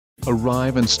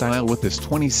Arrive in style with this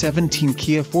 2017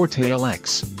 Kia Forte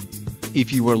LX.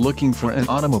 If you are looking for an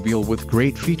automobile with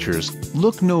great features,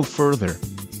 look no further.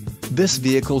 This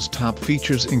vehicle's top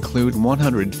features include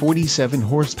 147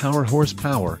 horsepower,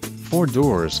 4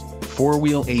 doors,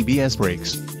 4-wheel ABS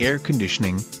brakes, air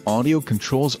conditioning, audio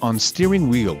controls on steering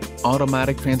wheel,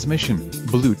 automatic transmission,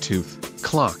 Bluetooth,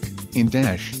 clock,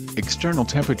 in-dash, external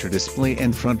temperature display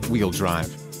and front-wheel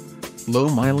drive. Low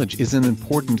mileage is an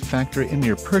important factor in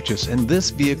your purchase, and this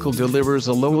vehicle delivers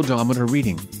a low odometer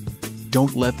reading.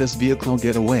 Don't let this vehicle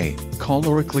get away. Call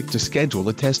or click to schedule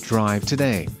a test drive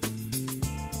today.